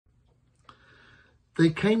They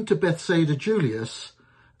came to Bethsaida Julius,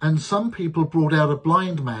 and some people brought out a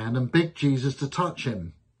blind man and begged Jesus to touch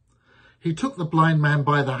him. He took the blind man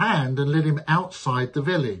by the hand and led him outside the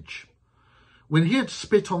village. When he had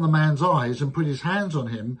spit on the man's eyes and put his hands on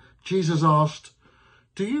him, Jesus asked,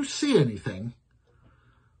 "Do you see anything?"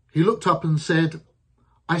 He looked up and said,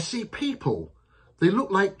 "I see people. They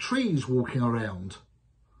look like trees walking around."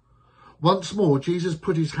 Once more, Jesus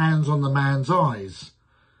put his hands on the man's eyes.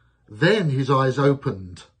 Then his eyes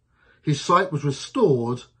opened. His sight was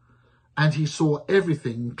restored, and he saw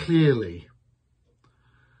everything clearly.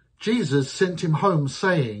 Jesus sent him home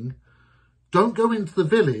saying, "Don't go into the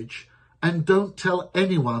village and don't tell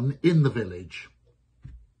anyone in the village."